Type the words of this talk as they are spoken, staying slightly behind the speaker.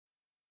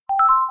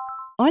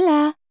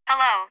Hola.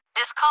 Hello,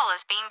 this call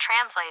is being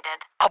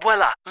translated.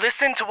 Abuela,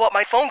 listen to what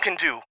my phone can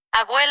do.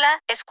 Abuela,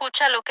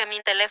 escucha lo que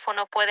mi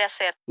teléfono puede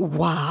hacer.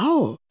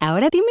 ¡Wow!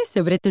 Ahora dime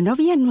sobre tu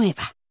novia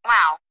nueva.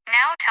 Wow,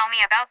 now tell me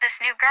about this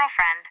new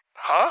girlfriend.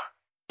 Huh?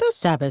 Tú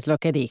sabes lo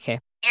que dije.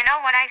 You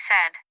know what I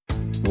said.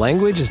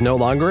 Language is no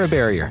longer a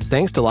barrier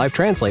thanks to Live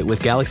Translate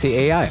with Galaxy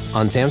AI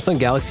on Samsung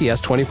Galaxy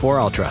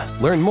S24 Ultra.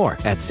 Learn more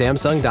at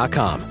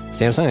Samsung.com.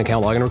 Samsung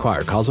account login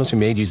required. Calls must be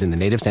made using the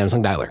native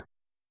Samsung dialer.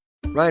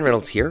 Ryan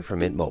Reynolds here from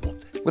Mint Mobile.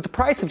 With the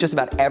price of just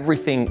about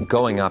everything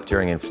going up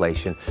during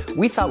inflation,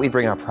 we thought we'd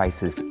bring our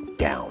prices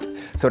down.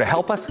 So to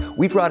help us,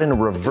 we brought in a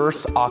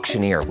reverse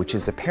auctioneer, which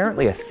is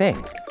apparently a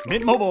thing.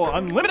 Mint Mobile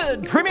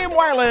Unlimited Premium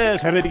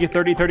Wireless. How to get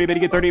 30, 30, how to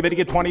get 30, how to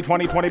get 20,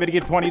 20, 20, how to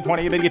get 20,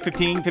 20, how to get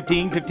 15,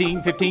 15,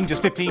 15, 15,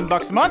 just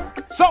 $15 a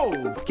month?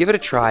 Sold! Give it a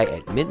try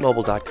at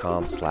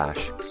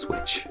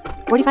mintmobile.com/switch.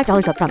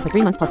 $45 up front for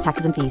 3 months plus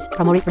taxes and fees.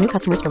 Promo rate for new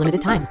customers for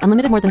limited time.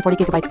 Unlimited more than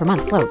 40 gigabytes per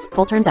month. Slows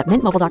full terms at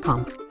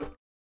mintmobile.com.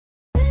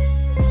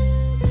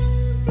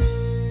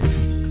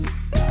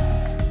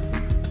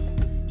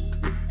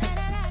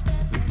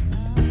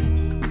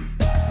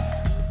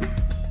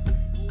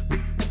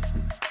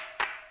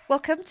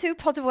 Welcome to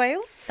Pod of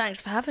Wales.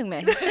 Thanks for having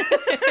me.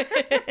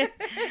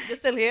 You're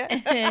still here.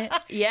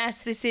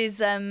 Yes, this is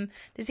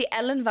the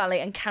Elan Valley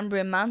and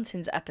Cambrian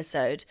Mountains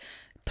episode.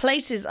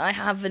 Places I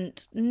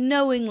haven't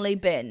knowingly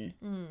been,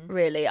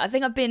 really. I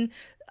think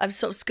I've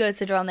sort of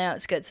skirted around the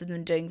outskirts of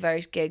them doing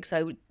various gigs.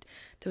 There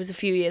was a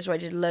few years where I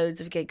did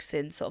loads of gigs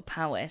in sort of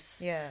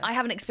Powys. Yeah. I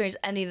haven't experienced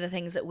any of the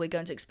things that we're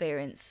going to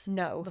experience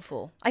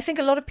before. I think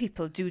a lot of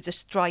people do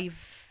just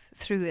drive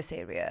through this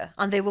area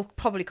and they will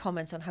probably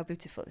comment on how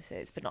beautiful this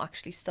is but not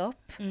actually stop.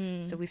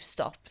 So we've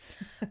stopped.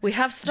 We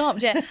have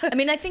stopped, yeah. I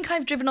mean, I think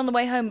I've driven on the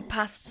way home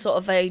past sort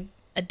of a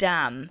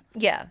dam.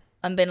 Yeah.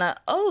 And been like,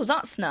 oh,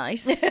 that's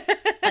nice.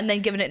 And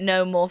then given it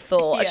no more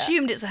thought. Yeah.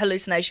 Assumed it's a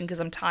hallucination because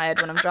I'm tired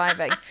when I'm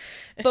driving.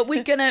 But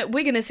we're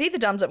gonna see the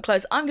dams up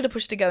close. I'm gonna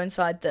push to go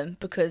inside them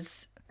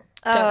because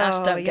don't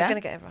ask, don't you're get.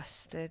 gonna get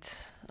arrested.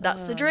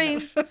 That's the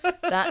dream.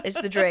 That is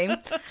the dream.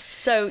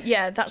 So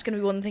yeah, that's gonna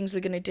be one of the things we're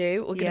gonna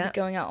do. We're gonna be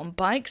going out on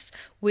bikes.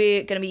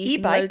 We're gonna be eating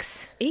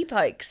E-bikes.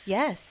 E-bikes.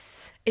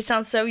 Yes. It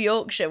sounds so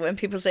Yorkshire when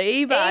people say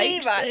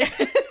e-bikes.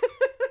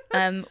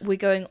 We're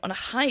going on a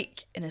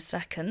hike in a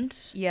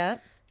second. Yeah.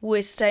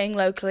 We're staying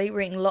locally. We're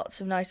eating lots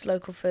of nice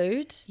local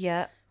food.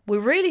 Yeah. We're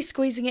really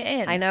squeezing it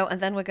in. I know, and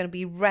then we're going to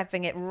be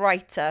revving it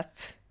right up.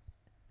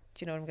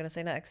 Do you know what I'm going to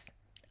say next?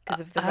 Because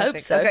of the I hope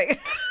revving. so. Okay.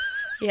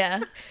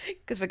 Yeah.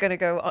 Because we're going to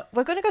go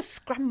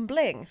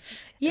scrambling.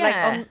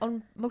 Yeah. Like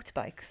on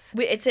motorbikes.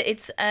 It's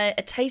a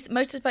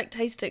motorbike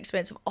taster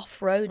experience of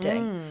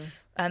off-roading.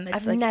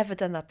 I've never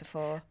done that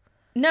before.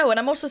 No, and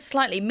I'm also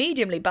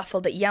mediumly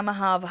baffled that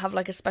Yamaha have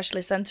like a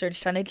specialist centre in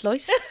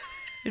Llanidloes.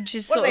 Which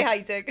is what are they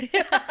hiding?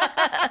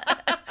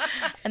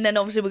 And then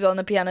obviously we go on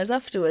the pianos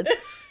afterwards.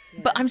 Yeah.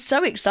 But I'm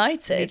so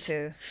excited. Me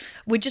too.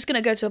 We're just going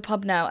to go to a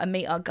pub now and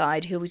meet our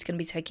guide who is going to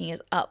be taking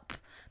us up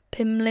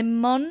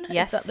Pimlimon.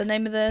 Yes. Is that the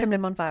name of the...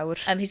 Pimlimon Fawr.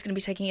 He's going to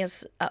be taking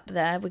us up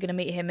there. We're going to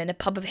meet him in a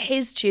pub of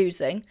his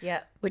choosing.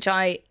 Yeah. Which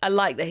I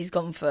like that he's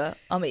gone for,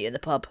 I'll meet you in the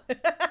pub.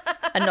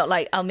 And not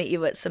like, I'll meet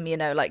you at some,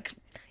 like...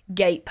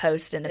 gate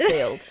post in a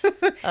field.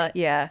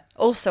 Yeah.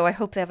 Also, I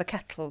hope they have a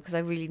kettle because I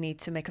really need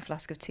to make a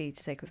flask of tea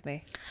to take with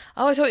me.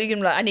 Oh, I thought you were going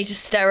to be like, I need to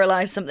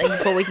sterilise something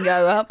before we can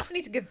go up. I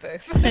need to give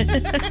birth.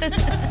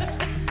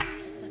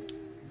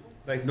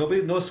 Right,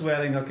 no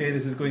swearing, okay?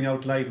 This is going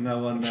out live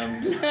now on...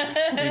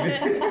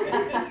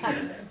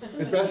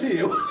 especially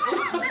you.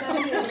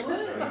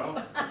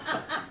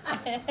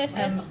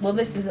 Well,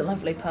 this is a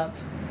lovely pub.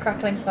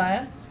 Crackling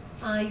fire.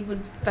 I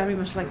would very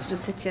much like to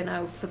just sit here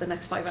now for the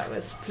next 5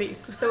 hours, please.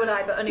 So would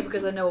I, but only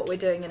because I know what we're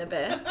doing in a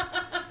bit.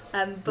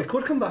 We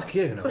could come back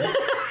here,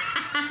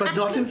 but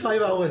not in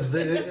 5 hours.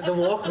 The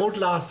walk won't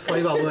last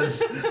 5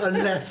 hours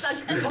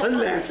unless.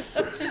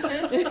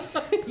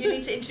 You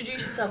need to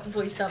introduce yourself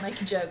before you start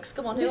making jokes.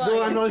 Come on, who are you?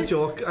 No, I'm not a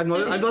joke. I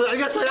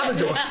guess I am a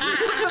joke.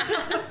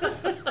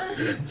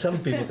 Some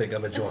people think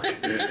I'm a joke.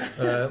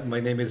 My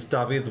name is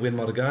David Wyn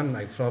Morgan.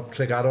 I'm from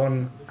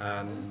Tregaron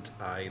and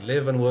I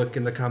live and work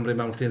in the Cambrian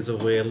Mountains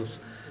of Wales.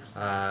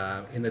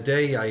 In the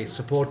day, I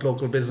support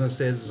local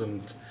businesses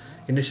and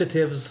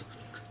initiatives,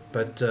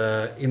 but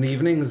in the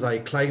evenings, I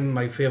climb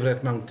my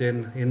favourite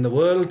mountain in the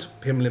world,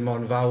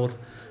 Pimlimon Fawr,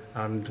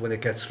 and when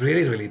it gets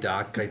really, really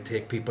dark, I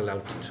take people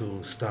out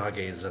to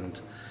stargaze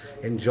and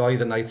enjoy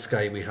the night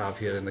sky we have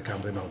here in the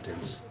Cambrian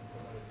Mountains.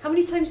 How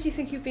many times do you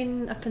think you've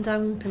been up and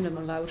down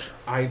Pimlimon Fawr?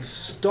 I've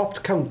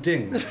stopped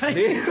counting.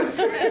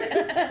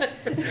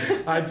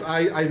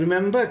 I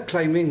remember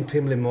climbing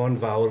Pimlimon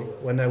Fawr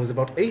when I was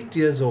about 8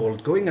 years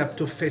old, going up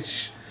to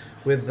fish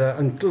with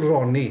Uncle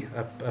Ronnie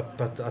up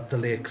at the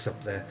lakes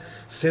up there.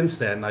 Since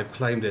then, I've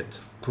climbed it.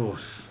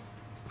 Gosh,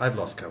 I've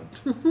lost count.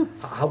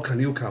 How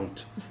can you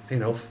count?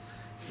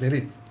 It's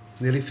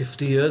nearly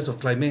 50 years of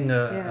climbing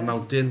a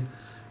mountain.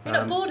 You're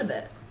not bored of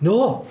it?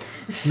 No,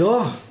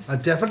 I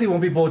definitely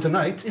won't be bored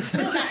tonight.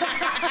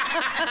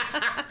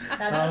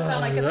 That does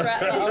sound like a threat,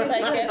 but I'll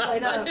take it. I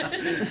know.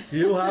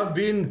 You have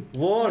been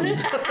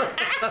warned.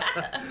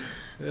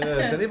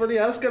 Yes, anybody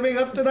else coming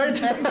up tonight?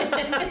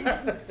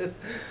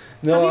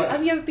 No.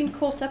 Have you ever been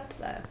caught up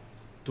there?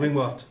 Doing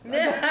what?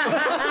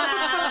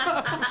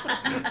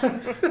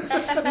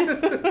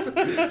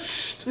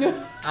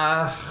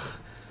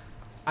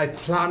 I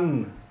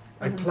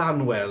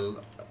plan well,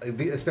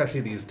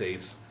 especially these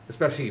days.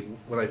 Especially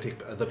when I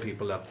take other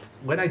people up.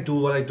 When I do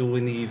what I do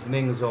in the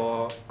evenings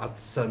or at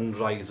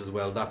sunrise as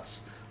well,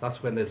 that's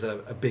when there's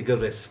a bigger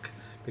risk,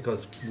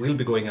 because we'll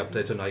be going up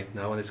there tonight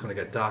now and it's going to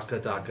get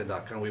darker,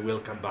 and we will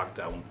come back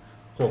down.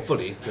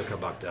 Hopefully we'll come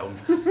back down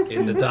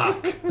in the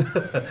dark.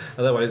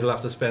 Otherwise we'll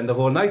have to spend the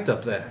whole night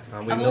up there.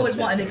 And I've always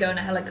wanted to go in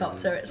a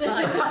helicopter, it's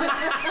fine.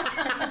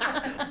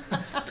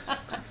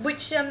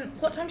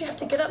 What time do you have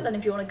to get up then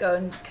if you want to go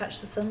and catch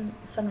the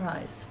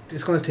sunrise?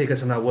 It's going to take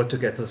us an hour to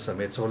get to the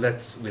summit, so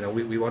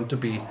we want to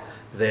be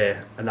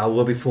there an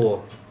hour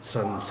before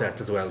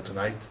sunset as well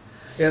tonight.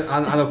 Yeah,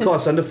 and of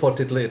course underfoot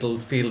it'll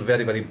feel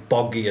very, very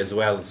boggy as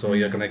well, so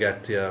you're going to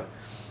get your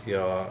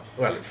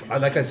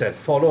like I said,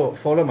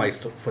 follow my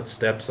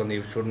footsteps, and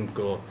you shouldn't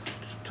go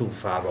too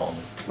far wrong.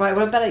 Right,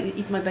 well I better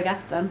eat my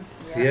baguette then.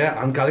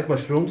 Yeah, and garlic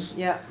mushrooms.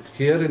 Yeah.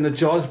 Here in the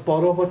George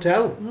Borrow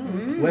Hotel.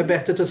 Where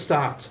better to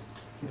start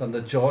than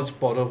the George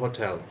Borrow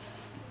Hotel?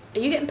 Are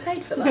you getting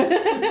paid for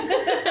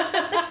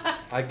that?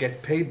 I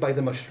get paid by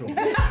the mushroom.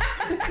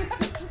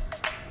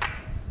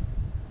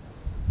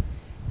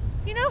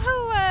 You know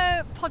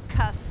how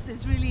podcast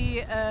is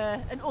really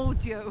an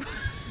audio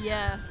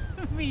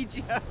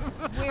medium?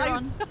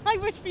 I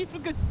wish people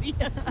could see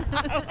us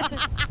now.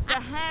 The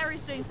hair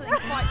is doing something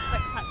quite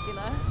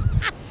spectacular.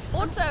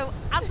 Also,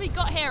 as we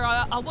got here,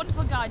 our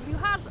wonderful guide, who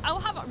has,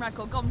 I'll have it on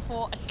record, gone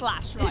for a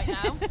slash right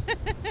now,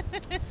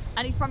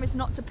 and he's promised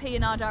not to pee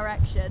in our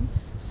direction,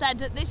 said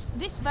that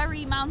this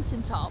very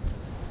mountaintop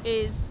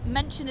is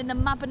mentioned in the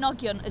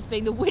Mabinogion as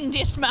being the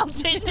windiest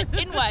mountain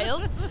in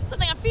Wales,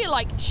 something I feel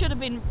like should have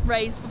been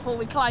raised before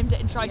we climbed it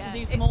and tried to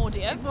do some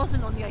audio. It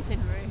wasn't on the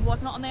itinerary. It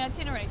was not on the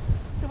itinerary.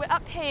 So we're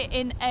up here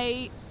in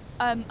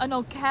an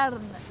old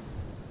cairn,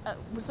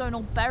 so an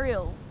old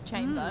burial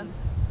chamber,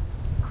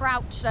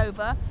 crouched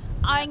over,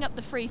 eyeing up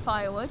the free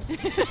firewood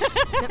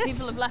that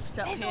people have left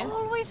up here. There's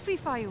always free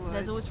firewood.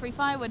 There's always free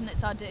firewood, and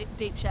it's our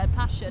deep shared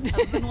passion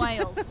up in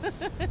Wales.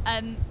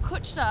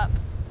 Cutched up,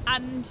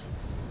 and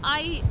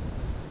I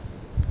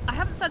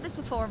haven't said this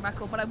before on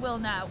record, but I will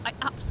now. I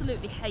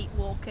absolutely hate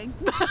walking.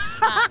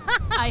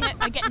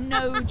 I get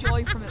no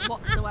joy from it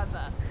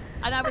whatsoever.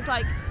 And I was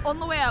like, on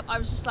the way up, I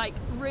was just like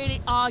really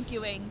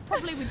arguing,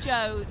 probably with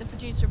Joe, the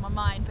producer in my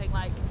mind, being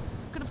like,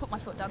 I'm going to put my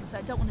foot down and say,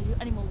 I don't want to do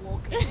any more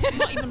walking. It's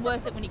not even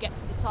worth it when you get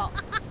to the top.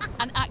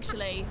 And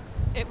actually,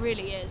 it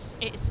really is.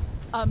 It's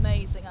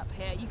amazing up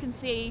here. You can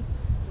see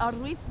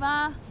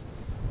Arwythfa.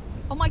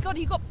 Oh my God,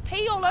 you got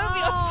pee all over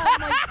yourself. Oh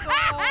my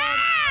God.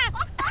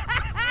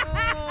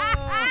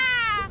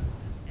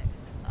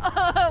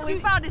 Oh, we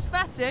found his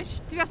fetish.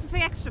 Do you have to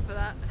pay extra for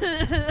that?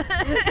 I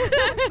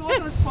thought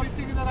I was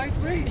pointing in the right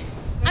way.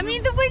 I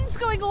mean, the wind's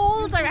going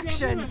all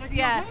directions.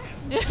 Yeah.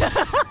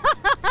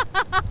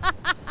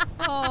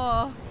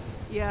 Oh.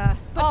 Yeah.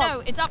 But no,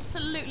 it's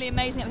absolutely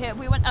amazing up here.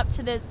 We went up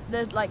to the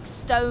like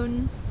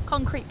stone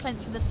concrete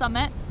plinth for the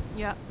summit.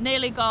 Yeah.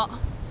 Nearly got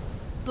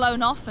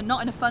blown off, and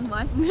not in a fun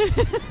way.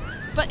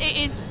 But it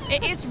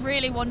is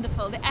really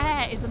wonderful. The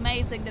air is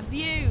amazing. The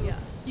view. Yeah.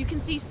 You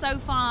can see so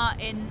far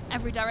in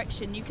every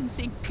direction. You can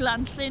see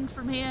Glanllyn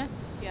from here.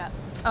 Yeah.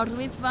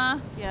 Arwythfa.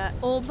 Yeah.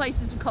 All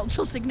places of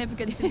cultural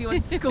significance if you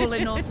went to school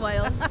in North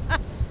Wales.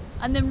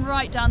 And then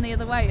right down the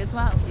other way as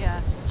well.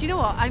 Yeah. Do you know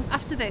what?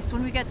 After this,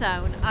 when we get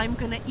down, I'm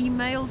going to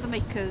email the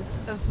makers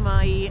of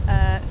my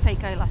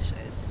fake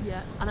eyelashes.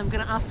 Yeah. And I'm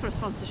going to ask for a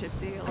sponsorship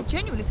deal. I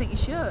genuinely think you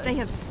should. They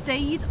have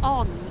stayed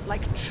on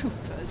like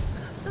troopers.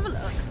 Let's have a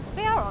look.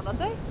 They are on, aren't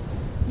they?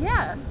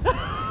 Yeah.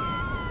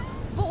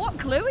 But what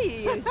glue are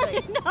you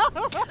using?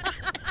 No.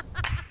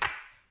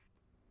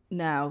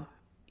 Now,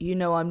 you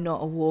know I'm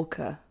not a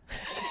walker.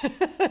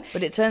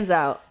 But it turns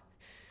out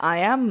I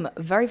am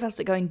very fast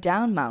at going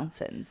down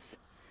mountains.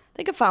 I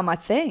think I found my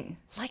thing.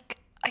 Like,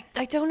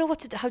 I don't know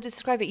how to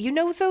describe it. You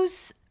know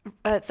those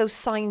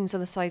signs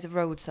on the sides of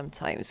roads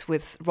sometimes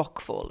with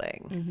rock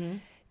falling? Mm-hmm.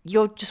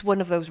 You're just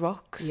one of those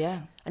rocks. Yeah.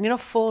 And you're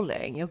not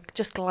falling, you're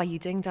just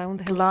gliding down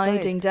the hillside.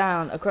 Gliding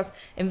down across,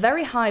 in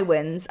very high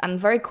winds and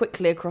very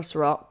quickly across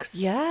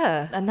rocks.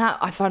 Yeah. And that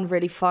I found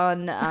really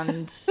fun,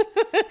 and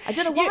I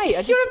don't know why. You're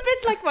a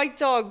bit like my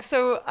dog,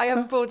 so I have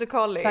a border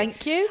collie.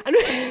 Thank you.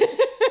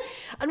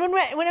 And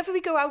whenever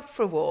we go out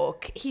for a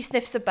walk, he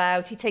sniffs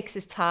about, he takes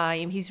his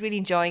time, he's really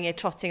enjoying it,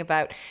 trotting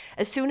about.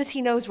 As soon as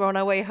he knows we're on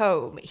our way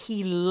home,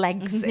 he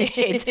legs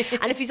it.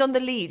 And if he's on the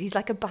lead, he's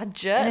like a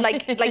badger,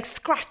 like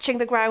scratching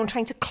the ground,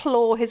 trying to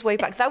claw his way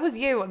back. That was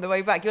you on the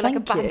way back. You're like a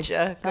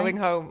badger going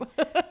home.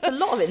 It's a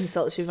lot of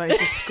insults you've managed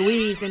to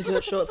squeeze into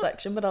a short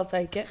section, but I'll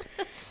take it.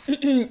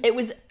 It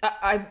was.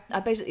 I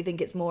basically think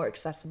it's more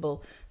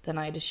accessible than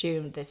I'd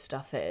assumed this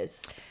stuff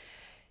is.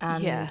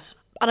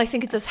 And I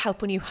think it does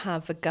help when you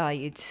have a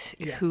guide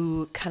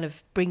who kind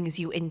of brings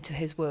you into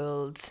his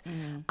world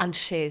and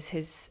shares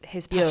his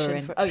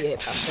passion for... Oh, yeah,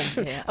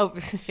 passion. Yeah. Oh,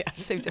 yeah,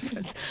 same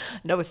difference.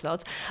 No, it's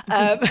not.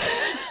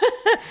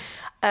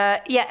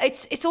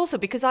 It's also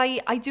because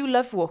I do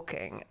love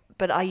walking,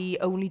 but I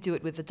only do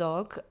it with the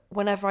dog.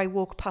 Whenever I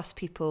walk past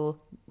people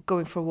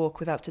going for a walk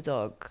without a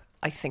dog,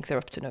 I think they're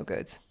up to no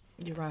good.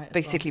 You're right.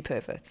 Basically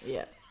perverts.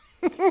 Yeah.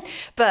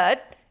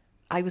 But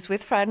I was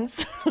with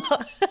friends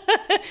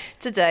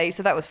today,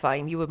 so that was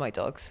fine. You were my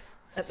dogs.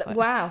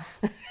 Wow.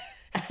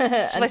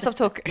 Shall I stop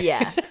talking?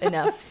 Yeah,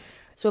 enough.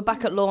 So we're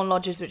back at Lawn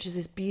Lodges, which is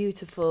this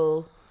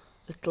beautiful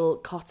little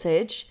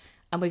cottage,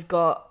 and we've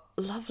got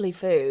lovely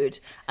food.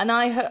 And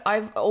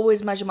I've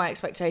always measured my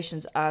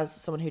expectations as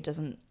someone who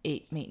doesn't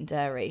eat meat and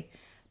dairy.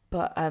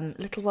 But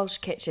Little Welsh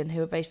Kitchen,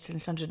 who are based in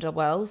Llandrindod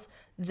Wells,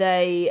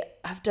 they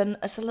have done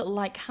us a little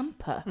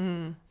hamper,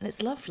 and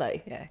it's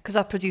lovely. Yeah, because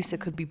our producer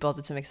couldn't be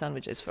bothered to make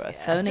sandwiches for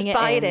us. Phoning Just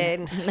buy it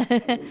in.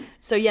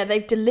 So yeah,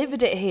 they've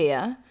delivered it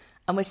here,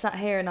 and we're sat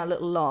here in our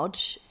little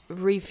lodge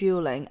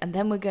refueling, and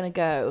then we're going to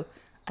go,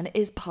 and it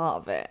is part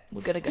of it,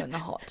 we're going to go in the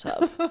hot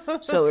tub.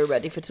 So we're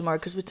ready for tomorrow,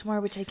 because tomorrow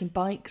we're taking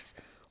bikes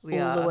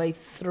all the way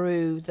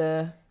through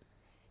the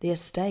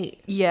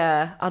estate.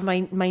 Yeah,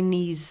 and my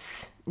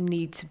knees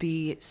need to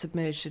be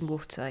submerged in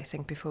water, I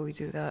think, before we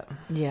do that.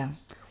 Yeah,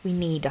 we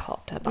need a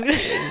hot tub,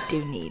 actually. We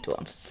do need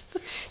one.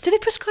 Do they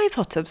prescribe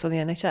hot tubs on the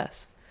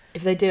NHS?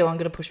 If they do, I'm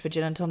going to push for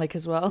gin and tonic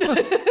as well.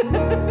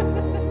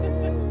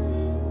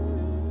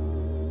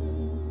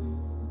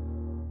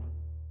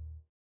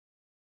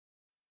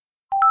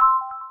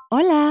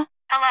 Hola.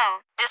 Hello,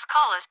 this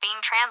call is being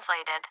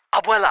translated.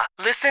 Abuela,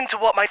 listen to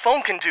what my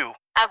phone can do.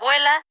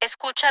 Abuela,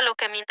 escucha lo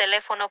que mi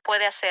teléfono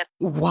puede hacer.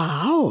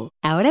 Wow.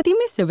 Ahora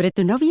dime sobre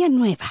tu novia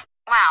nueva.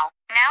 Wow,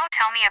 now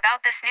tell me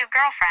about this new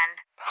girlfriend.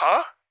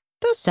 Huh?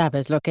 Tú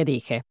sabes lo que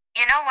dije.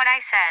 You know what I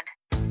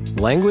said.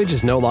 Language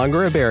is no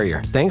longer a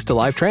barrier thanks to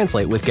Live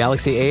Translate with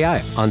Galaxy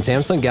AI on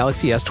Samsung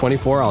Galaxy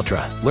S24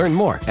 Ultra. Learn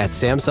more at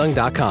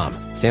Samsung.com.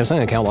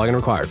 Samsung account login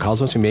required.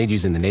 Calls must be made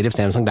using the native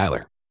Samsung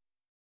dialer.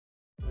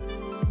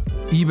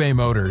 eBay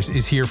Motors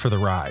is here for the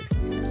ride.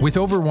 With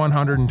over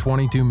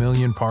 122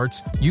 million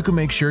parts, you can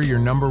make sure your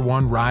number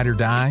one ride or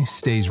die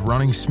stays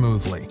running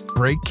smoothly.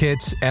 Brake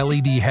kits,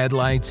 LED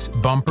headlights,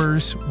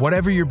 bumpers,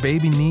 whatever your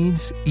baby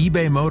needs,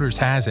 eBay Motors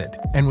has it.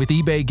 And with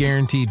eBay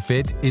Guaranteed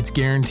Fit, it's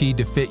guaranteed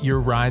to fit your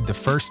ride the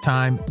first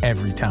time,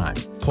 every time.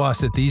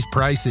 Plus, at these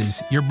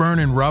prices, you're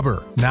burning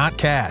rubber, not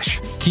cash.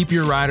 Keep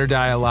your ride or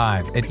die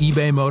alive at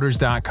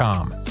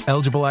ebaymotors.com.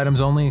 Eligible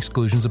items only,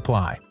 exclusions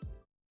apply.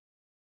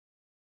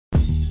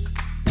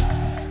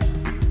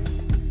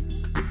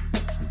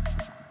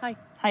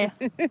 Hiya.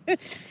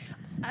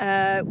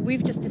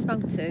 We've just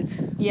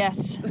dismounted.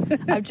 Yes,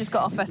 I've just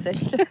got off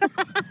message.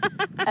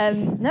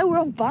 No, we're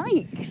on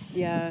bikes.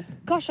 Yeah.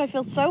 Gosh, I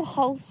feel so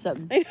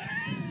wholesome.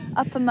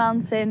 Up a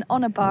mountain,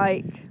 on a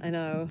bike. I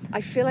know.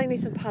 I feel I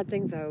need some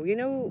padding though. You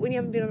know, when you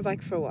haven't been on a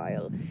bike for a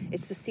while,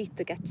 it's the seat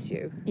that gets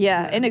you.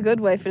 Yeah, in a good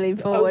way for leaning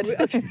forward.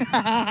 Oh,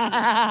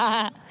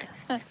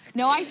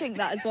 no, I think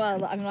that as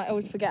well. I mean, I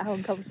always forget how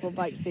uncomfortable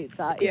bike seats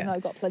are, even though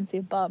I've got plenty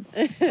of bum.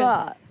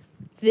 But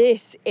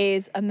this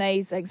is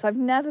amazing. So I've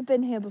never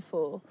been here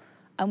before,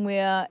 and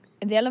we're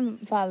in the Elan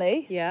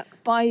Valley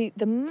by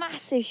the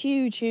massive,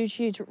 huge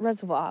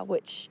reservoir,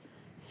 which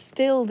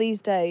still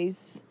these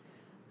days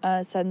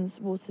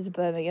sends water to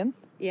Birmingham.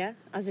 Yeah,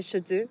 as it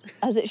should do.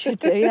 As it should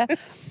do, yeah.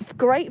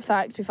 Great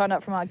fact we found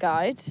out from our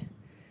guide.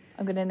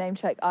 I'm going to name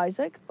check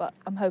Isaac, but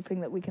I'm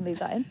hoping that we can leave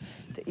that in,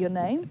 your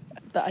name.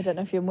 But I don't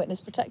know if you're in witness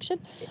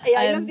protection. Yeah,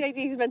 I love the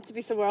idea he's meant to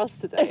be somewhere else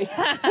today.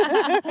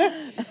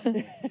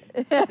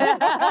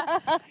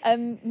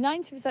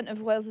 90%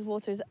 of Wales's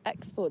water is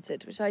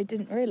exported, which I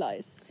didn't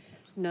realise.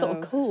 No. Sort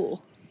of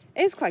cool.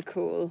 It is quite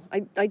cool.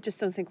 I just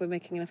don't think we're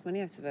making enough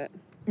money out of it.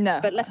 No.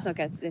 But let's not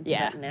get into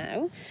that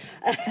now.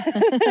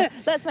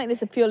 Let's make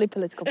this a purely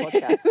political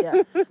podcast,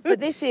 yeah. But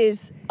this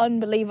is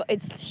unbelievable.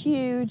 It's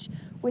huge.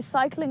 We're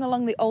cycling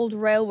along the old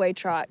railway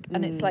track,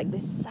 and it's like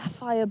this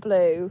sapphire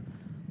blue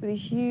with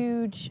these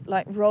huge,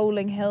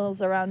 rolling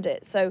hills around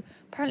it. So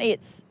apparently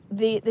it's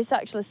this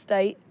actual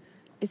estate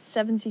is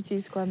 72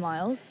 square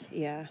miles.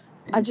 Yeah.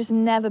 I've just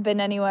never been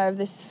anywhere of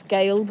this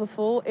scale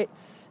before.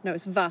 It's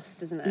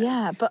vast, isn't it?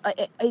 Yeah,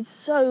 but it's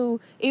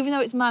so, even though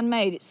it's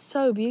man-made, it's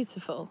so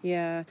beautiful.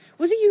 Yeah.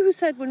 Was it you who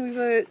said when we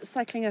were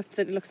cycling up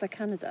that it looks like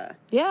Canada?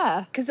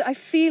 Yeah. Because I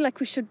feel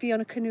like we should be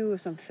on a canoe or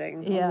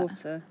something on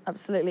water.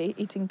 Absolutely.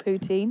 Eating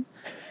poutine.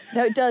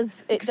 No, it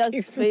does. It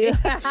does for you.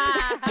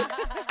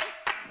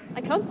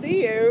 I can't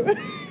see you.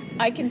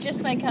 I can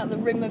just make out the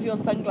rim of your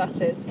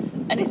sunglasses,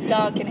 and it's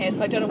dark in here,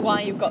 so I don't know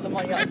why you've got them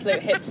on, you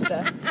absolute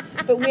hipster.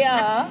 But we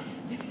are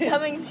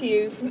coming to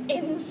you from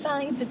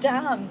inside the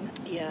dam,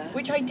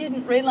 which I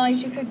didn't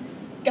realise you could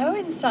go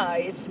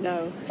inside.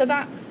 No. So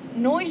that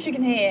noise you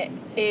can hear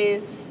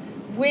is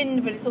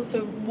wind, but it's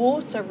also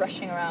water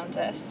rushing around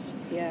us.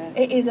 Yeah.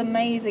 It is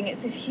amazing. It's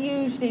this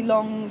hugely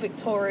long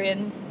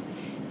Victorian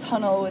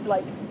tunnel with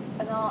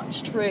an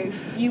arched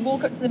roof. You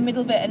walk up to the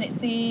middle bit and it's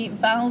the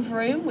valve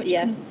room, which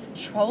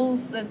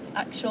controls the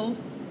actual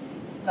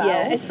valve.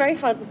 Yeah, it's very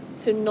hard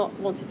to not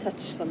want to touch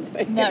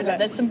something. No,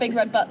 there's some big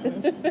red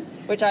buttons,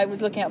 which I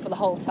was looking at for the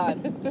whole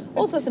time.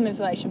 Also some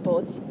information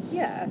boards.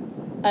 Yeah.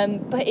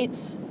 But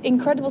it's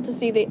incredible to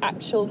see the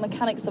actual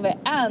mechanics of it,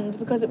 and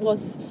because it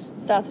was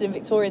started in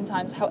Victorian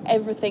times, how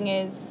everything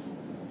is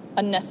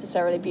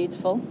unnecessarily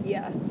beautiful.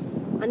 Yeah.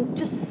 And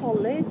just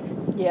solid.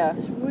 Yeah.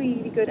 Just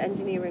really good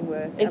engineering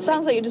work. It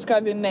sounds like you're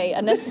describing me.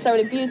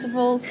 Unnecessarily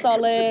beautiful,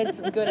 solid,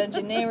 some good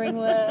engineering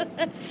work.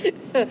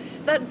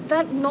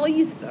 That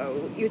noise,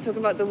 though, you were talking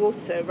about the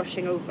water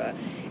rushing over,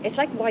 it's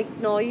like white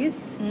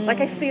noise.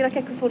 Like I feel like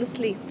I could fall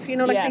asleep, you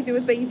know, like they do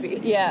with babies.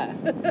 Yeah.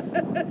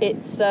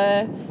 It's,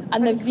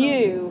 and the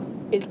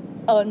view is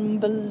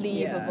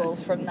unbelievable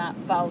from that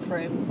valve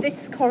room.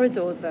 This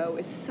corridor, though,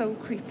 is so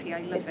creepy.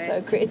 I love it. It's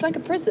so creepy. It's like a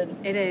prison.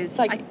 It is. It's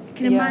like, I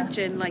can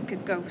imagine like a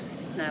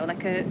ghost now,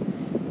 like an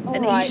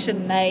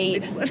ancient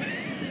mate.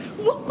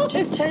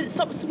 Just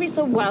stop to be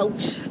so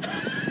Welsh.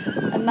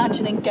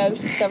 Imagining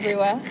ghosts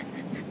everywhere.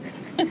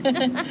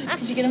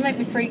 Because you're going to make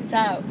me freaked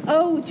out.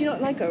 Oh, do you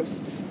not like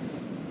ghosts?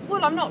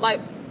 Well, I'm not like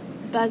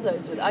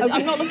Bezos with it.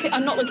 I'm not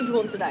looking for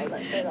one today,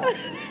 let's say that.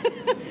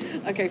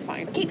 Okay,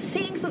 fine. I keep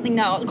seeing something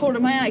now at the corner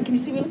of my eye. Can you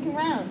see me looking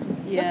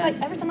around? Yeah. Looks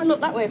like every time I look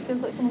that way, it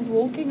feels like someone's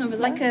walking over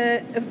there. Like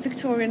a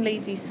Victorian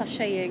lady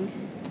sashaying.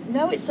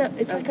 No, it's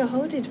like a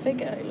hooded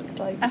figure, it looks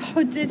like. A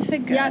hooded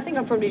figure? Yeah, I think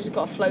I've probably just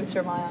got a floater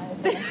in my eye or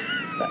something.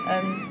 But,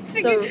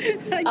 so,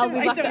 I'll be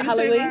back at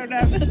Halloween.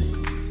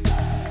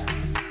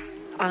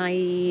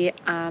 I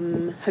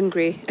am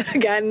hungry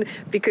again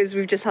because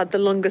we've just had the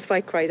longest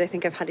bike ride I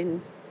think I've had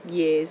in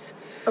years.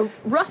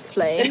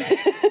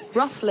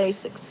 Roughly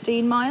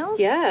 16 miles?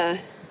 Yeah.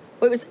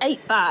 Well, it was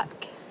 8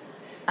 back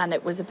and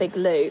it was a big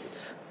loop.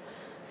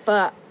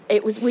 But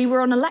we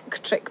were on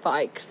electric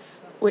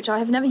bikes, which I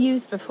have never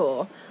used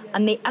before,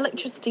 and the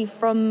electricity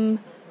from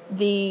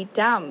the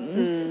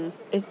dams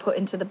is put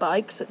into the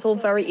bike, so it's all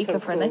very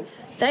eco-friendly. Cool.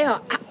 They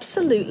are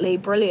absolutely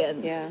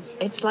brilliant. Yeah.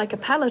 It's like a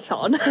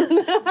Peloton,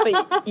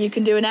 but you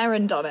can do an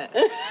errand on it.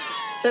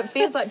 So it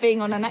feels like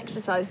being on an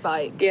exercise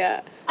bike.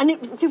 Yeah.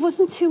 And there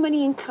wasn't too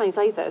many inclines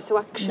either, so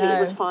actually it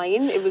was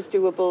fine. It was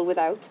doable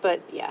without,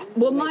 but yeah.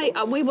 Well,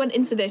 we went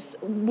into this,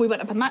 we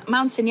went up a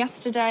mountain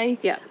yesterday,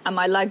 and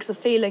my legs are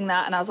feeling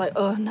that, and I was like,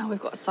 oh, no, we've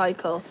got to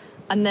cycle.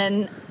 And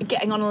then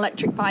getting on an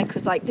electric bike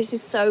was like, this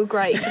is so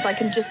great, because I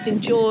can just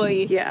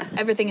enjoy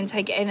everything and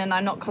take it in, and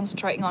I'm not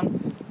concentrating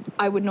on...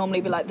 I would normally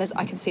be like,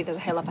 I can see there's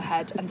a hill up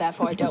ahead, and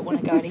therefore I don't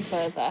want to go any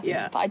further.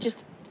 Yeah. But I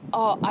just...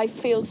 I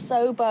feel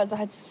so buzzed. I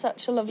had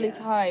such a lovely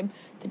time.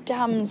 The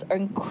dams are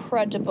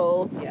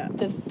incredible. Yeah.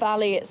 The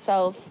valley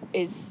itself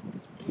is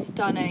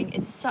stunning.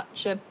 It's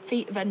such a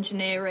feat of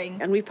engineering.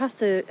 And we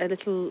passed a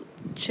little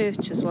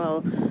church as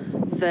well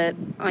that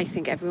I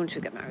think everyone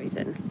should get married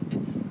in.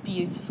 It's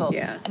beautiful.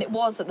 Yeah. And it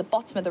was at the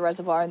bottom of the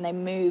reservoir, and they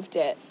moved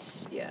it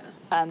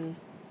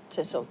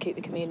to sort of keep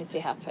the community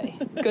happy.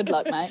 Good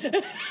luck, mate.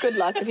 Good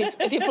luck.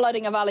 If you're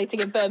flooding a valley to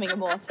give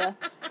Birmingham water,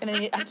 you're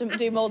going to have to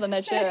do more than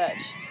a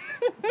church.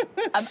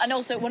 And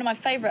also, one of my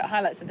favourite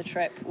highlights of the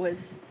trip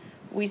was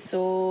we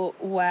saw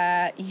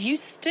where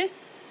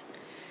Eustace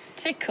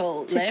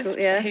Tickle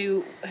lived,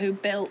 who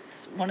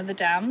built one of the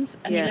dams,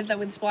 and he lived there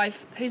with his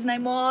wife, whose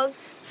name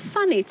was...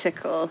 Fanny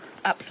Tickle.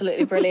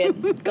 Absolutely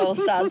brilliant. Gold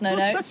stars, no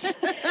notes.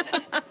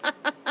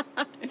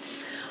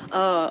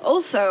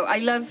 Also, I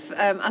love,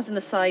 as an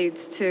aside,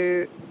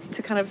 to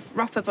kind of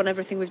wrap up on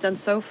everything we've done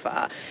so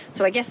far.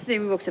 So I guess today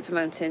we walked up a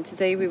mountain,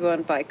 today we were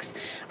on bikes.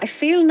 I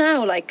feel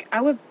now like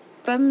our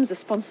bums are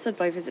sponsored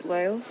by Visit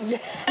Wales.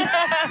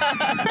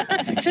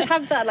 Should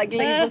have that like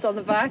labelled on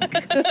the back.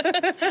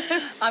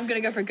 I'm going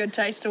to go for a good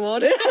taste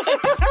award.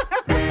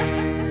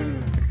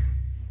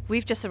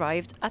 We've just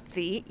arrived at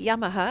the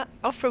Yamaha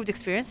off-road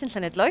experience in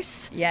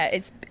Llanidloes. Yeah,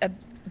 it's a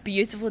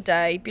beautiful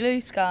day, blue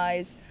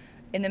skies.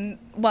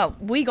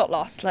 We got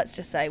lost, let's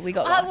just say. We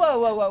got lost.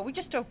 Whoa. We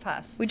just drove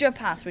past. We drove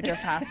past.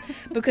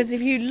 Because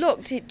if you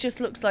looked, it just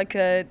looks like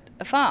a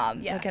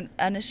farm, like an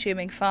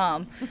unassuming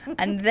farm.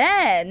 And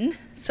then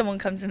someone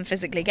comes and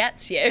physically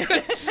gets you.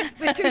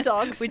 With two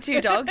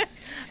dogs.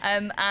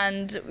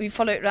 And we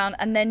follow it around,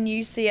 and then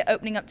you see it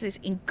opening up to this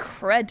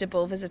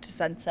incredible visitor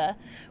centre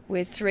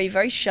with 3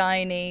 very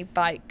shiny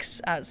bikes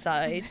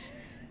outside.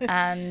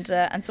 and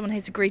someone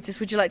here to greet us.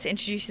 Would you like to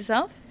introduce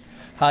yourself?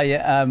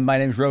 Hi, my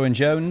name's Rowan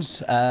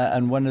Jones,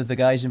 and one of the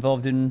guys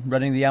involved in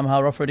running the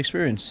Yamaha off-road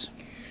experience.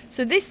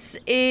 So this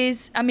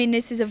is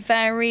a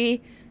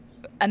very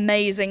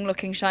amazing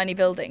looking shiny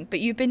building, but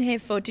you've been here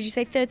for, did you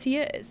say 30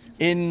 years?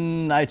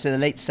 In, I'd say, the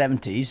late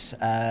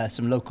 70s,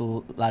 some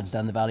local lads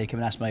down the valley came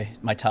and asked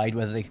my tide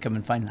whether they could come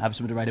and have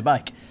someone to ride a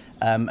bike,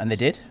 and they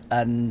did,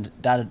 and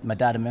my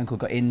dad and my uncle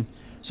got in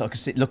So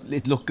it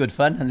looked good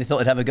fun, and they thought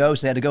they'd have a go,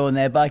 so they had to go on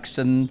their bikes,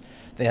 and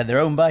they had their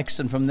own bikes,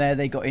 and from there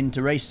they got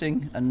into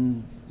racing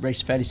and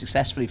raced fairly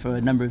successfully for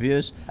a number of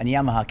years. And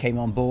Yamaha came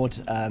on board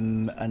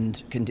and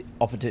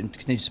offered to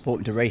continue to support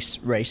them to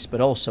race,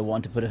 but also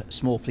wanted to put a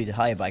small fleet of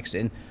hire bikes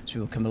in, so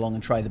people come along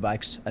and try the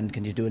bikes and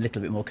continue to do a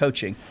little bit more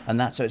coaching. And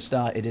that's how it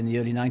started in the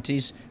early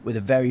 90s with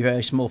a very,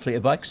 very small fleet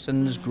of bikes,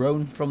 and has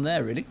grown from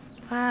there, really.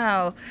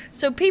 Wow.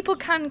 So people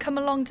can come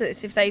along to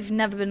this if they've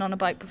never been on a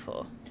bike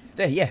before?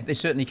 They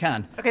certainly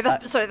can. Okay,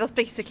 that's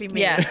basically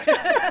me. Yeah.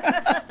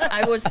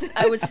 I was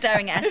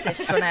staring at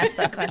Esif when I asked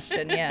that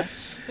question, yeah.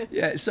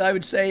 Yeah, so I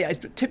would say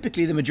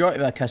typically the majority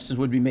of our customers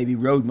would be maybe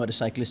road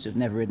motorcyclists who've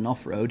never ridden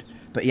off-road.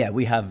 But yeah,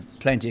 we have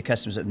plenty of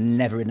customers that have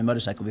never ridden a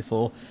motorcycle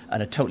before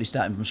and are totally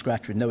starting from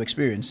scratch with no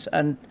experience.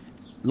 And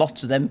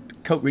lots of them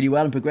cope really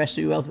well and progress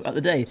really well throughout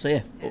the day. So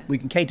yeah, we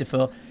can cater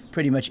for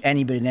pretty much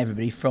anybody and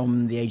everybody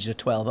from the ages of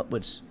 12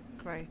 upwards.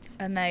 Great.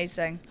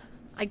 Amazing.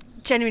 I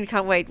genuinely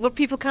can't wait. What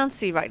people can't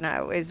see right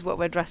now is what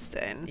we're dressed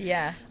in.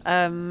 Yeah.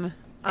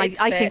 I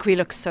think we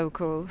look so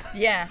cool.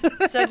 Yeah,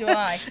 so do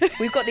I.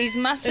 We've got these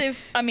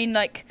massive, they're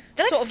like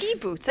ski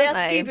boots, aren't they? They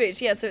are ski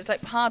boots, yeah, so it's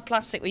like hard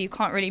plastic where you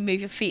can't really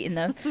move your feet in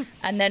them.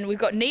 And then we've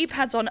got knee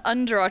pads on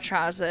under our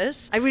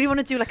trousers. I really want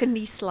to do like a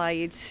knee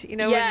slide,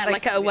 Yeah,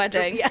 like at a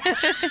wedding. Yeah.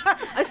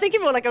 I was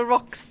thinking more like a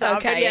rock star.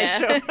 Okay, yeah,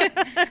 sure.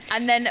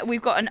 And then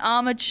we've got an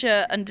armoured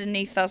shirt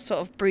underneath our sort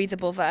of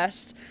breathable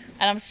vest.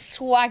 And I'm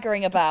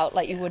swaggering about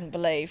like you wouldn't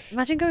believe.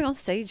 Imagine going on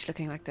stage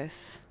looking like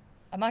this.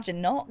 Imagine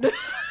not.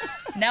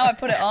 Now I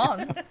put it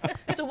on.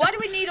 So why do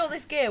we need all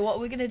this gear? What are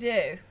we going to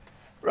do?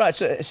 Right,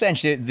 so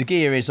essentially the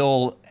gear is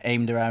all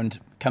aimed around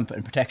comfort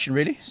and protection,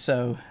 really.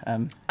 So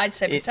I'd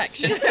say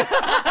protection.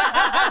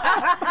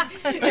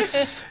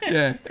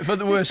 Yeah, for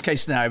the worst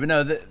case scenario. But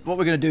no, what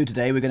we're going to do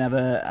today, we're going to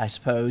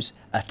have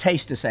a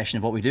taster session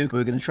of what we do.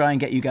 We're going to try and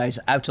get you guys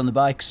out on the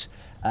bikes,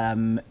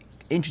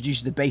 introduce you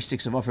to the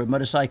basics of off-road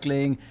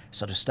motorcycling,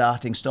 sort of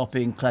starting,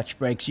 stopping, clutch,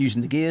 brakes,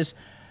 using the gears.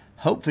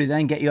 Hopefully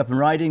then get you up and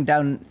riding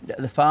down at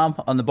the farm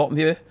on the bottom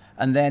here.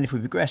 And then if we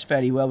progress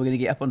fairly well, we're going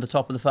to get up on the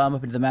top of the farm,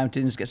 up into the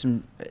mountains, get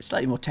some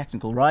slightly more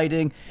technical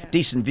riding,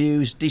 decent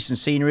views, decent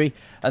scenery.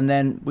 And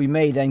then we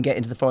may then get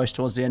into the forest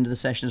towards the end of the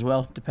session as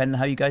well, depending on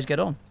how you guys get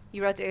on.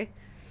 You ready?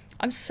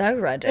 I'm so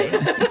ready.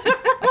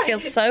 I feel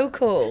so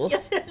cool.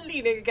 You're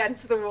leaning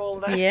against the wall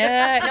there.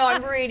 Yeah, no,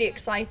 I'm really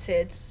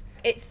excited.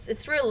 It's a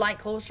thrill like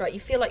horse ride. You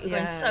feel like you're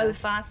going so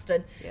fast,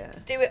 and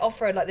to do it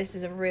off-road like this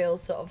is a real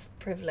sort of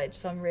privilege,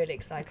 so I'm really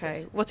excited.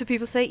 Okay, what do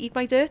people say, eat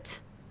my dirt?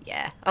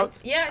 Yeah. I'll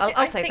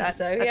say think that.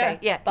 so, okay.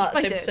 Yeah. Bart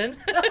Simpson.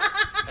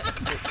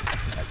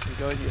 Actually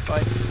go into your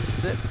fight.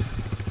 That's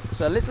it.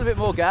 So a little bit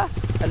more gas,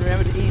 and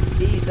remember to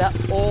ease that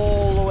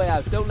all the way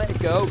out. Don't let it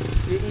go.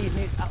 You're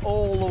easing it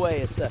all the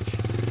way as such.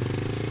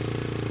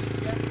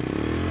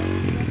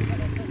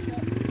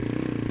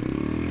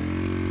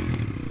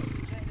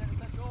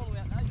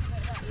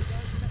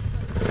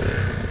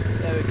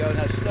 There we go.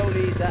 Now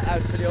slowly ease that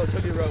out till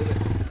you roll it.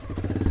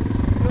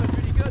 Good,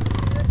 really good.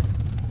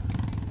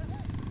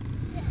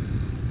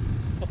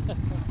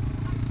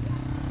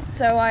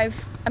 So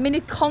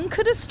it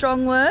conquered a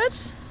strong word.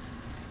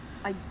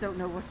 I don't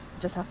know what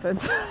just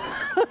happened.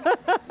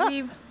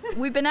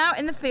 We've been out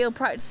in the field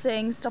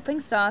practicing stopping,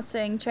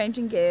 starting,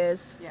 changing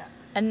gears. Yeah.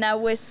 And now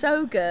we're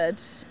so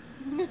good.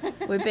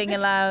 We're being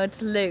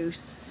allowed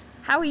loose.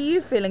 How are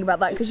you feeling about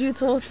that? Because you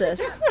taught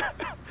us.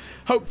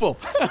 Hopeful.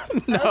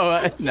 No.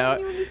 I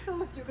genuinely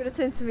thought you were going to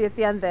turn to me at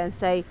the end there and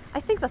say, I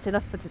think that's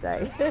enough for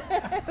today.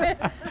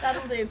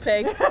 That'll do,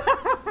 pig.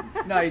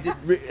 No, you did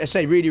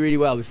really, really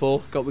well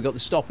before. We got the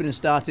stopping and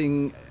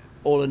starting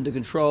all under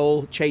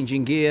control,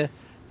 changing gear.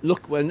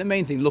 The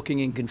main thing, looking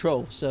in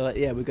control. So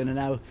we're going to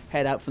now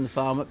head out from the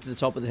farm up to the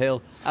top of the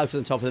hill, out to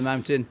the top of the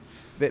mountain,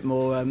 a bit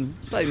more,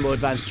 slightly more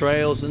advanced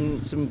trails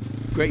and some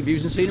great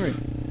views and scenery.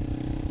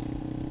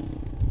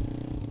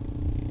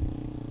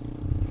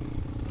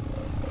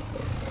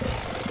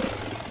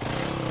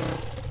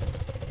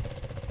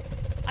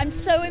 I'm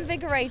so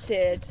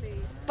invigorated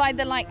by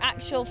the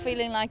actual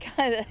feeling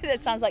it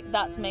sounds like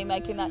that's me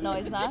making that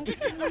noise now.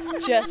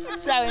 Just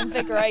so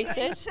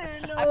invigorated.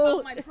 I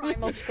felt my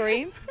primal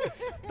scream.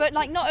 But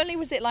not only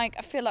was it I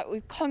feel like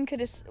we've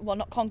conquered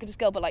not conquered a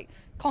skill, but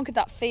conquered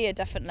that fear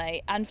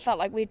definitely, and felt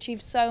like we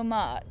achieved so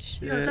much.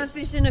 Yeah. That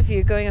vision of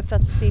you going up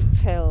that steep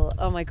hill,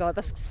 oh my God,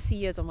 that's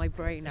seared on my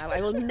brain now.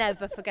 I will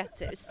never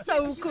forget it. It's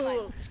so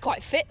cool. It's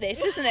quite fit this,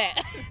 isn't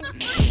it?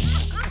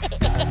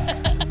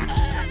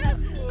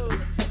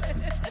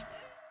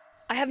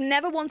 I have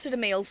never wanted a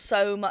meal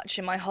so much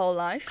in my whole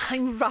life.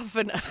 I'm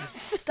ravenous.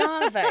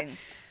 Starving.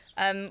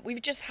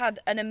 We've just had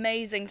an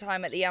amazing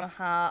time at the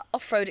Yamaha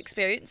off-road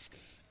experience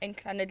in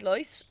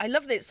Llanidloes. I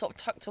love that it's sort of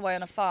tucked away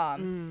on a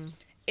farm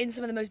in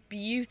some of the most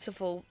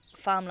beautiful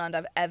farmland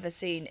I've ever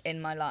seen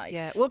in my life.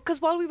 Yeah, well, because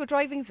while we were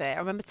driving there, I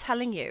remember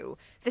telling you,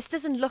 this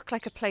doesn't look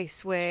like a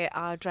place where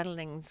our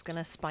adrenaline's going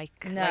to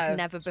spike like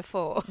never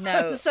before.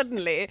 No.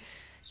 Suddenly,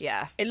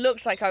 yeah. It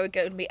looks like I would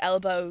go to be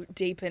elbow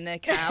deep in a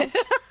cow.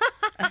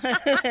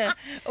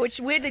 Which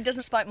weirdly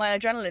doesn't spike my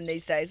adrenaline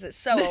these days. It's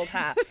so old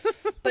hat.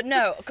 But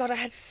no, God, I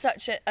had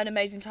such an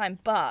amazing time.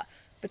 But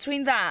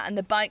between that and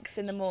the bikes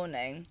in the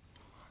morning,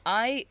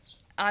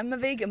 I'm a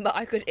vegan, but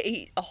I could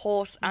eat a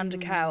horse and a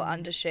cow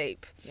and a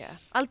sheep. Yeah,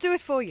 I'll do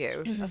it for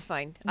you. That's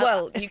fine.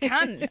 Well, you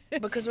can,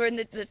 because we're in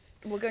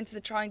we're going to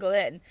the Triangle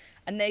Inn,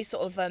 and they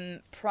sort of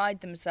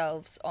pride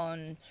themselves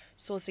on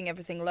sourcing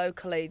everything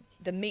locally.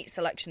 The meat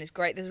selection is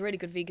great. There's a really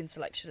good vegan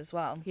selection as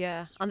well.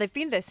 Yeah, and they've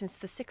been there since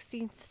the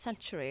 16th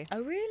century.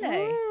 Oh,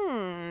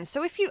 really?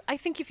 So I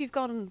think if you've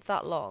gone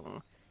that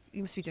long,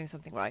 you must be doing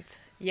something right.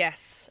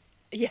 Yes.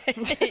 Yeah,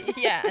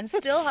 yeah, and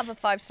still have a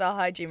 5-star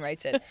hygiene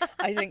rating.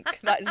 I think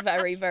that is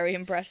very, very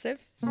impressive.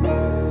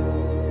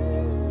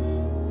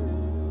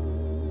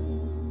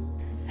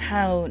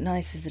 How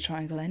nice is the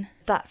Triangle Inn?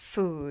 That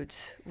food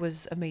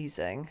was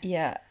amazing.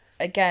 Yeah,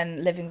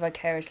 again, living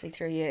vicariously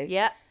through you.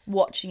 Yeah.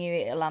 Watching you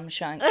eat a lamb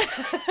shank.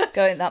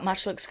 Going, that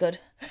mash looks good.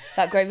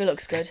 That gravy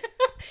looks good.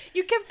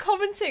 You kept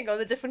commenting on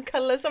the different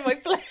colours on my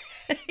plate.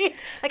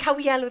 Like how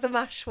yellow the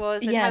mash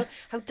was and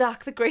how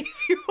dark the gravy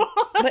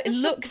was. But it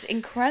looked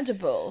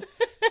incredible.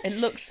 It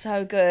looked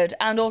so good.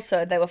 And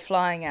also, they were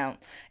flying out.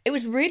 It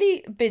was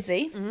really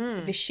busy.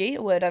 Vishy,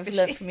 a word I've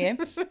learnt from you.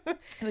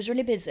 It was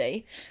really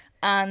busy.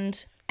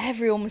 And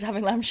everyone was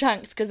having lamb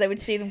shanks because they would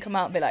see them come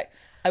out and be like,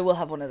 I will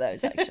have one of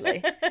those,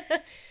 actually.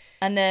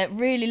 And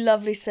really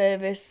lovely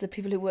service. The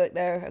people who work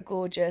there are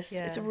gorgeous.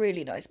 Yeah. It's a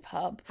really nice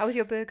pub. How was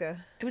your burger?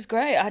 It was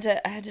great. I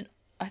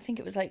think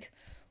it was like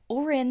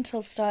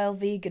Oriental style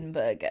vegan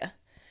burger.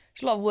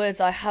 There's a lot of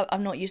words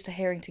I'm not used to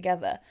hearing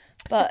together,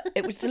 but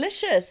it was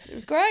delicious. It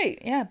was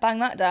great. Yeah, bang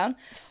that down.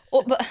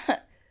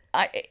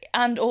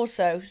 And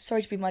also,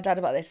 sorry to be my dad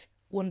about this,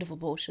 wonderful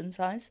portion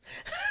size.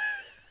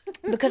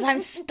 Because I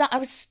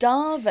was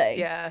starving.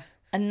 Yeah.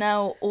 And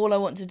now all I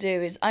want to do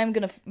is I'm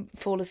going to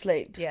fall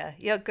asleep. Yeah,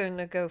 you're going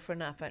to go for a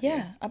nap, aren't you?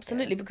 Yeah,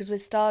 absolutely, because we're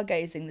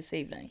stargazing this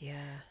evening. Yeah.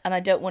 And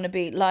I don't want to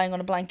be lying on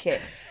a blanket,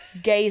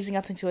 gazing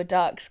up into a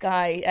dark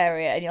sky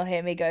area, and you'll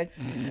hear me going.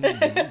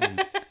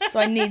 So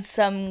I need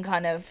some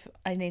kind of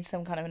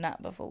a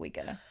nap before we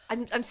go.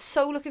 I'm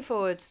so looking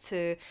forward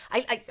to.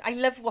 I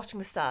love watching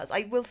the stars.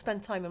 I will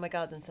spend time in my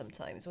garden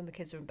sometimes when the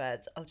kids are in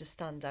bed. I'll just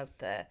stand out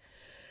there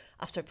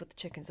after I put the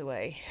chickens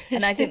away.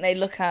 And I think they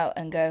look out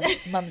and go,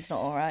 Mum's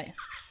not all right.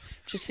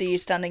 Just see you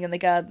standing in the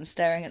garden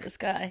staring at the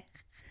sky.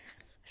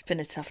 It's been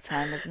a tough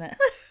time, hasn't it?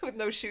 With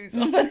no shoes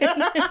on.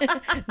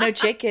 No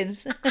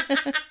chickens.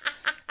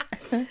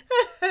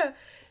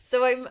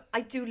 So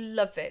I do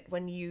love it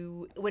when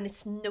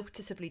it's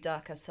noticeably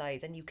dark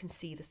outside and you can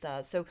see the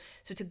stars. So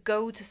to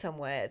go to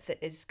somewhere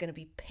that is going to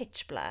be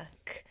pitch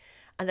black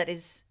and that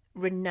is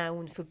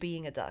renowned for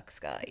being a dark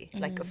sky,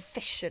 like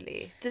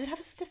officially. Does it have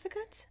a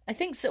certificate? I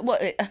think so.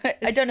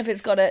 I don't know if it's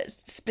got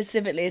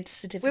specifically a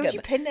certificate. Where would you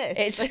pin it?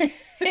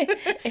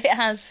 It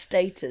has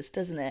status,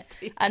 doesn't it?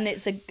 And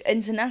it's an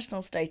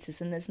international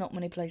status, and there's not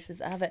many places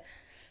that have it.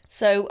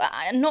 So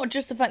not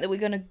just the fact that we're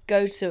going to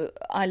go to,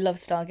 I love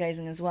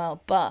stargazing as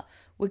well, but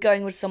we're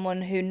going with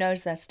someone who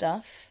knows their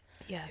stuff,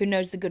 who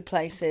knows the good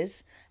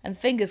places, and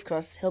fingers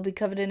crossed he'll be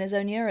covered in his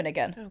own urine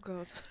again. Oh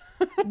God.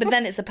 But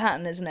then it's a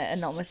pattern, isn't it,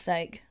 and not a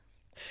mistake.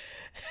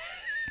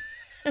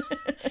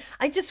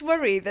 I just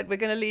worry that we're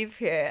going to leave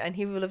here and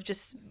he will have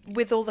just,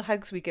 with all the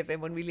hugs we give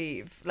him when we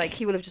leave, like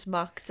he will have just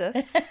marked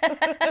us.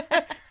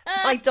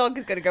 My dog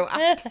is going to go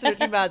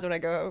absolutely mad when I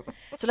go home.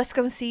 So let's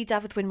go and see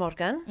David Wyn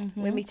Morgan.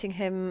 Mm-hmm. We're meeting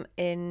him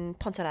in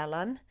Pont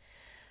Elan.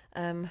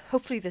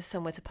 Hopefully there's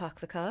somewhere to park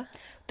the car.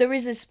 There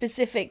is a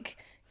specific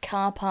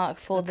car park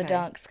for the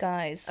dark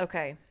skies.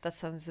 Okay, that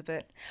sounds a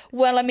bit...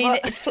 Well, I mean,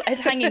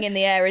 it's hanging in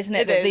the air, isn't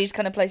it? That these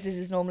kind of places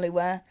is normally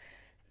where...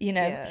 You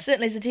know,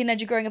 certainly as a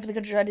teenager growing up in the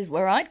countryside is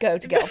where I'd go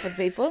to get off with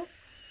people.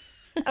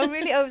 Oh,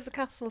 really? Oh, it was the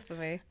castle for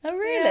me. Oh,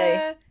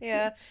 really?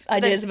 Yeah.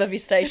 Ideas above your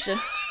station.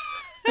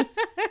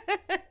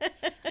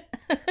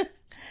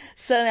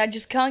 So I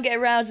just can't get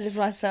aroused if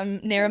I'm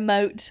near a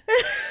moat.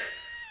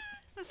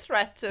 The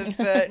threat of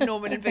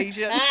Norman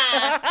invasion.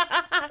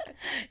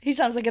 He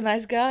sounds like a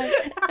nice guy.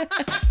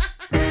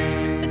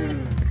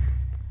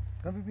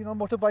 Have you been on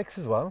motorbikes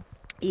as well?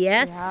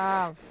 Yes.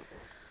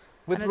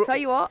 And I'll tell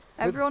you what,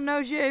 everyone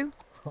knows you.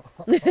 Do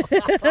you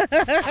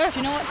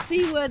know what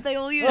C word they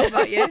all use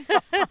about you?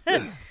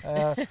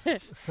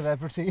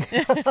 Celebrity.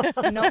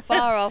 Not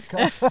far off.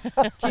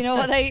 Do you know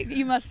what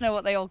you must know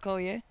what they all call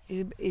you?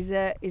 He's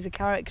a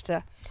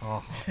character.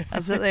 Oh.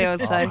 That's what they all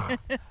say.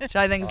 Which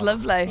I think is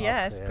lovely.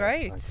 Yeah, it's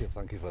great.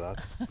 Thank you for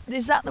that.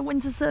 Is that the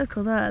winter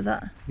circle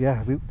there?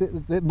 Yeah,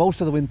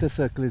 most of the winter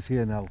circle is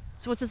here now.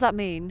 So what does that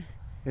mean?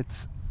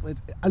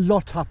 A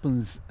lot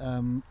happens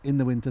in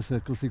the winter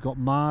circle. So you've got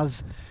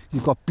Mars,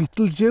 you've got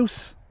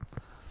Betelgeuse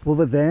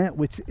over there,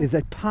 which is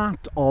a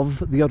part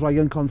of the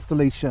Orion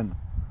constellation.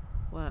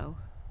 Wow.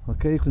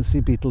 Okay, you can see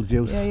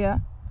Betelgeuse. Yeah.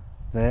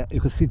 There, you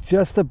can see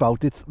just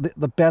about it's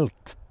the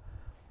belt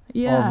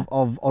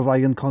of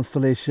Orion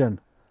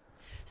constellation.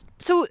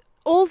 So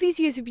all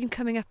these years you've been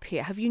coming up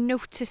here, have you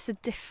noticed a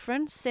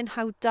difference in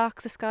how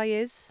dark the sky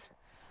is?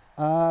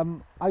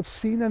 I've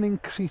seen an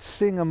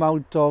increasing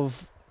amount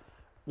of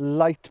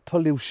light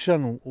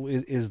pollution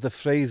is the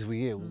phrase we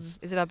use.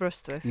 Is it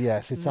Aberystwyth?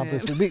 Yes, it's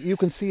Aberystwyth. You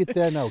can see it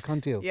there now,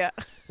 can't you? Yeah.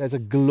 There's a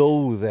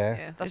glow there.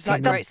 Yeah, that's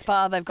that great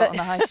spa they've got on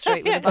the high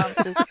street with the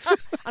bouncers.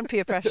 And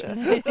peer pressure.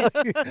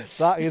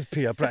 That is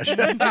peer pressure.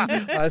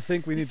 I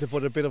think we need to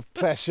put a bit of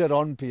pressure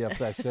on peer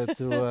pressure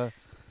to...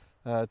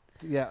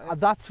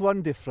 that's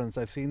one difference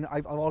I've seen.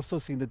 I've also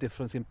seen the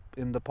difference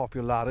in the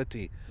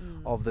popularity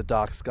of the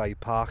Dark Sky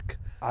Park.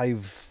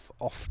 I've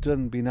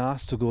often been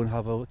asked to go and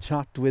have a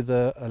chat with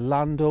a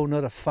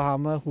landowner, a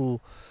farmer who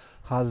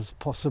has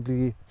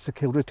possibly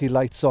security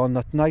lights on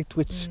at night,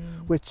 which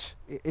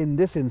in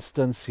this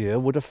instance here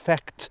would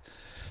affect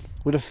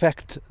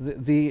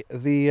the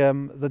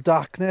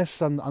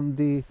darkness and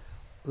the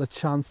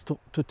chance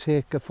to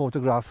take a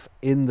photograph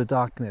in the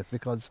darkness,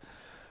 because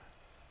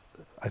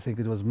I think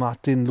it was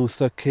Martin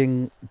Luther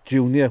King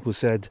Jr. who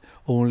said,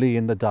 only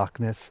in the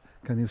darkness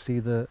can you see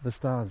the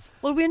stars.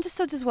 Well, we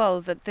understood as well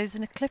that there's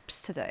an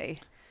eclipse today.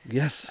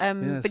 Yes,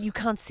 yes. But you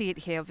can't see it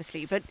here,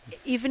 obviously. But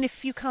even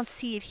if you can't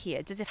see it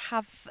here, does it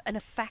have an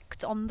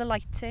effect on the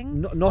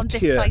lighting not on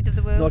this here. side of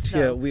the world? Not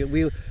here.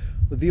 We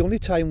the only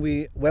time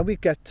when we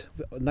get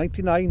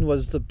 99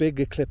 was the big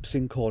eclipse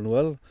in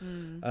Cornwall.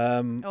 I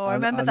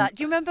remember that.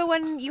 Do you remember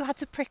when you had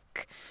to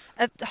prick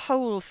a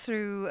hole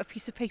through a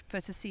piece of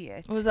paper to see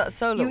it? Was that a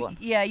solar one?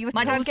 Yeah, you were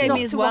My dad gave me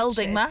his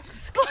welding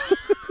mask.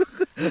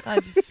 I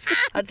just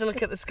had to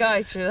look at the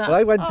sky through that. Well,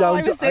 I went down.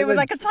 I was there with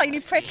like a tiny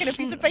prick in a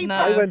piece of paper. No.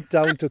 I went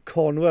down to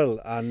Cornwall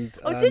and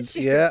did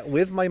you? Yeah,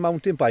 with my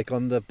mountain bike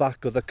on the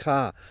back of the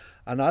car,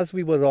 and as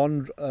we were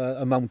on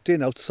a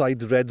mountain outside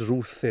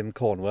Redruth in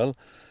Cornwall,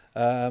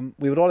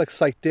 we were all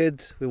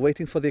excited. We were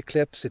waiting for the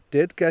eclipse. It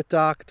did get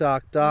dark,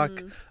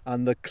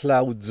 and the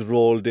clouds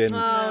rolled in,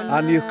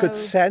 and you could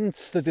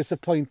sense the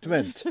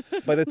disappointment.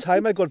 By the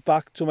time I got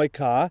back to my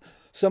car,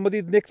 somebody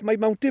had nicked my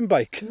mountain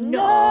bike.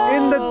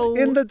 No!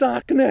 In the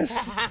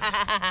darkness.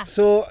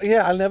 So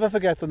yeah, I'll never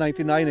forget the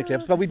 99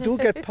 eclipse. But we do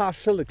get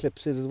partial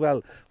eclipses as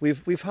well.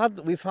 We've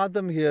had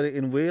them here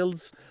in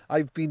Wales.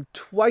 I've been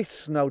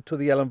twice now to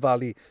the Elan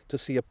Valley to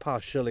see a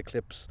partial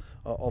eclipse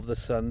of the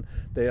sun.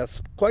 They are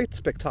quite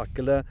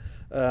spectacular.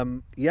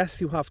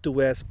 Yes, you have to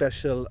wear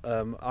special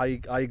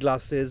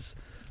eyeglasses.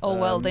 Or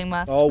welding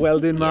masks. Or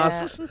welding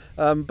masks.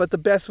 But the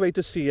best way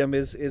to see them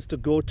is to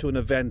go to an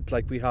event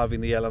like we have in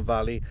the Elan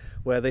Valley,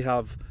 where they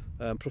have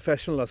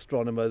professional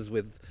astronomers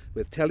with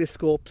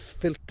telescopes,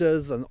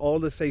 filters, and all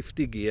the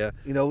safety gear.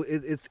 You know,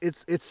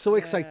 it's so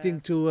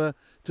exciting to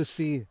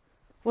see.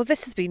 Well,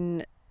 this has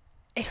been...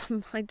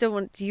 I don't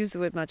want to use the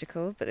word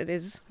magical, but it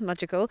is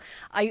magical.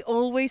 I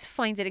always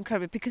find it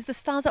incredible because the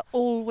stars are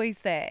always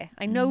there.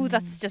 I know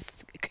that's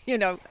just,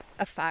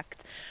 a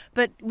fact.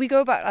 But we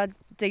go about our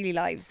daily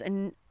lives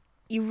and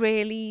you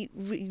really,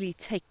 really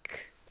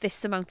take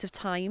this amount of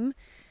time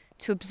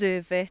to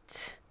observe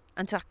it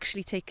and to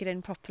actually take it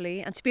in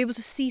properly and to be able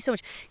to see so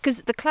much.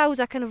 Because the clouds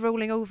are kind of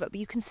rolling over, but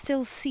you can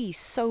still see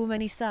so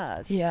many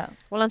stars. Yeah.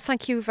 Well, and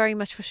thank you very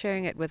much for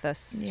sharing it with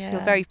us. Yeah. I feel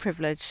very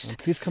privileged. Well,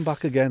 please come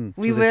back again.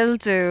 We will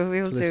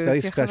do. This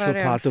very special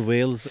part of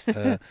Wales,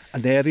 an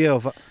area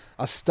of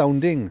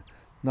astounding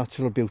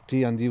natural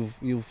beauty, and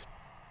you've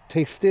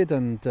tasted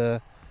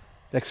and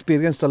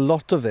experienced a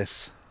lot of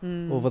this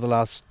over the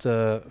last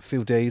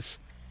few days.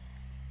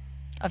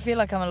 I feel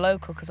like I'm a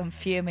local because I'm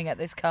fuming at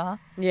this car.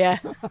 Yeah.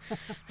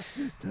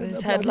 With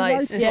his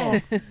headlights. Yeah.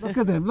 Look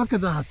at them, look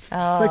at that.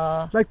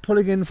 Oh. It's like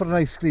pulling in for an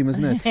ice cream,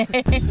 isn't it?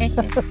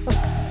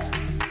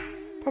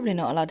 Probably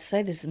not allowed to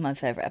say this is my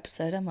favourite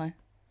episode, am I?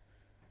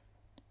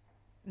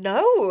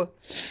 No.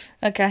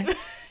 Okay.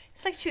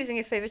 It's like choosing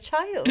your favourite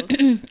child.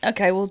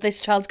 Okay, well,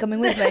 this child's coming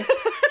with me.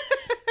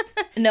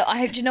 No,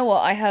 do you know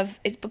what?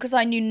 It's because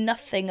I knew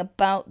nothing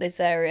about this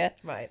area.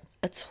 Right.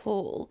 At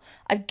all.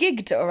 I've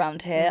gigged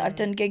around here. I've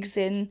done gigs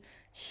in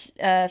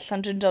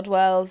Llandrindod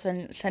Dodwells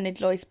and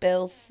Llanidloes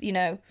Bilth,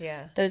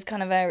 those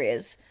kind of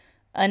areas.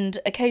 And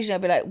occasionally I'll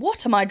be like,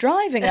 what am I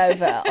driving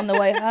over on the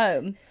way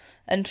home?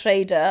 And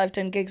Trader, I've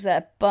done gigs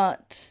there,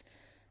 but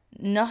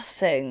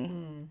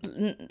nothing.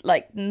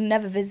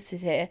 Never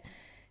visited here.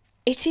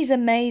 It is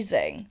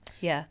amazing.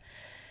 Yeah.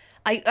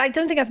 I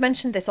don't think I've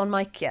mentioned this on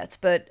mic yet,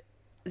 but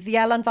the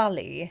Elan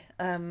Valley...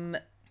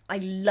 I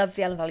love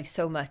the Elan Valley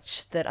so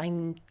much that I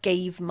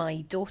gave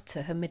my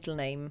daughter her middle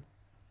name,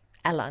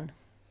 Elan.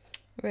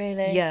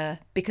 Really? Yeah,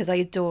 because I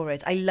adore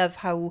it. I love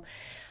how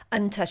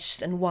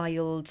untouched and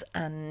wild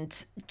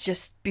and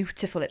just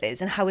beautiful it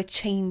is, and how it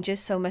changes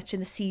so much in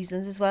the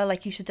seasons as well.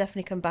 Like, you should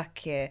definitely come back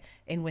here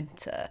in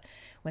winter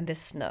when there's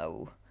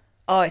snow.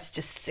 Oh, it's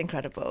just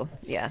incredible.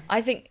 Yeah.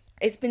 I think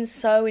it's been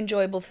so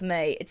enjoyable for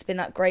me. It's been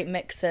that great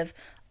mix of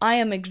I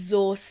am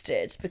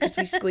exhausted because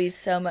we squeeze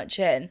so much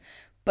in,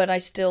 but I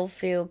still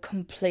feel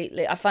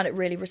I find it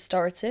really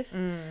restorative,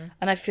 and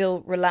I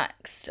feel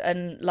relaxed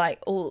and like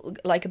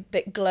a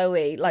bit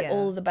glowy,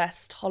 all the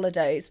best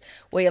holidays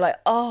where you're like,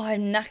 oh,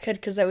 I'm knackered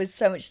because there was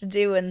so much to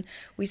do and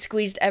we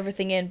squeezed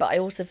everything in, but I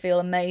also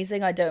feel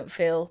amazing. I don't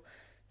feel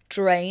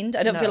drained.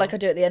 I don't feel like I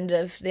do at the end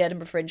of the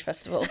Edinburgh Fringe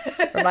Festival,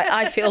 where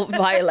I feel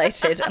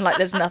violated and like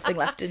there's nothing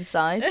left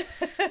inside.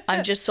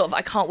 I'm just sort of,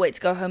 I can't wait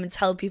to go home and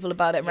tell people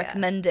about it and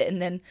recommend it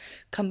and then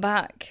come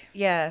back.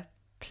 Yeah.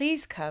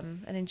 Please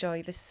come and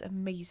enjoy this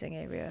amazing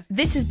area.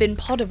 This has been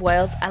Pod of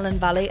Wales, Elan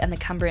Valley and the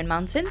Cambrian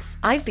Mountains.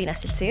 I've been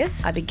Essex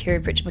Sears. I've been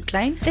Kira Pritchard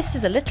McLean. This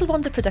is a Little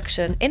Wonder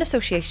production in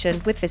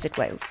association with Visit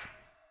Wales.